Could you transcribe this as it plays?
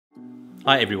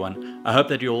Hi everyone, I hope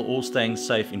that you're all staying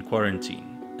safe in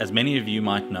quarantine. As many of you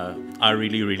might know, I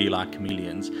really like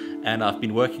chameleons, and I've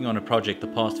been working on a project the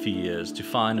past few years to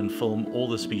find and film all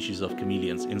the species of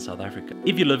chameleons in South Africa.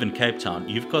 If you live in Cape Town,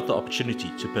 you've got the opportunity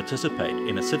to participate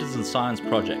in a citizen science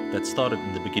project that started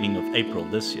in the beginning of April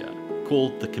this year,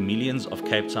 called the Chameleons of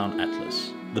Cape Town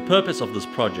Atlas. The purpose of this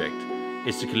project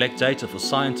is to collect data for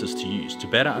scientists to use to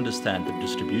better understand the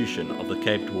distribution of the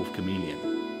Cape Dwarf chameleon.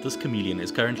 This chameleon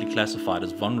is currently classified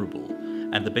as vulnerable,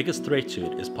 and the biggest threat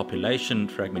to it is population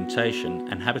fragmentation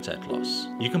and habitat loss.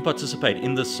 You can participate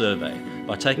in this survey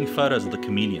by taking photos of the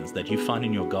chameleons that you find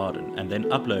in your garden and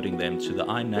then uploading them to the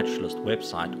iNaturalist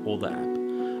website or the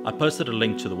app. I posted a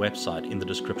link to the website in the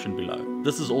description below.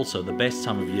 This is also the best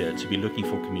time of year to be looking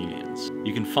for chameleons.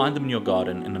 You can find them in your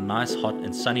garden in a nice hot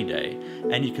and sunny day,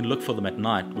 and you can look for them at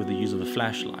night with the use of a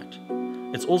flashlight.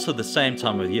 It's also the same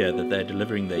time of year that they're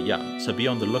delivering their young, so be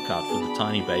on the lookout for the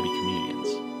tiny baby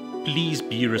chameleons. Please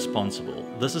be responsible.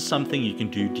 This is something you can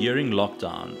do during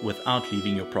lockdown without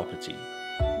leaving your property.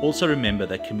 Also remember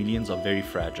that chameleons are very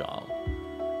fragile.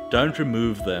 Don't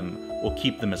remove them or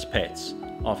keep them as pets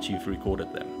after you've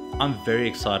recorded them. I'm very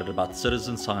excited about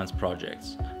citizen science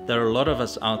projects. There are a lot of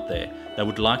us out there that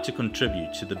would like to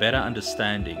contribute to the better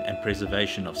understanding and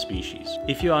preservation of species.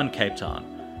 If you are in Cape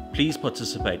Town, please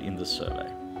participate in this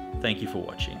survey. Thank you for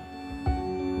watching.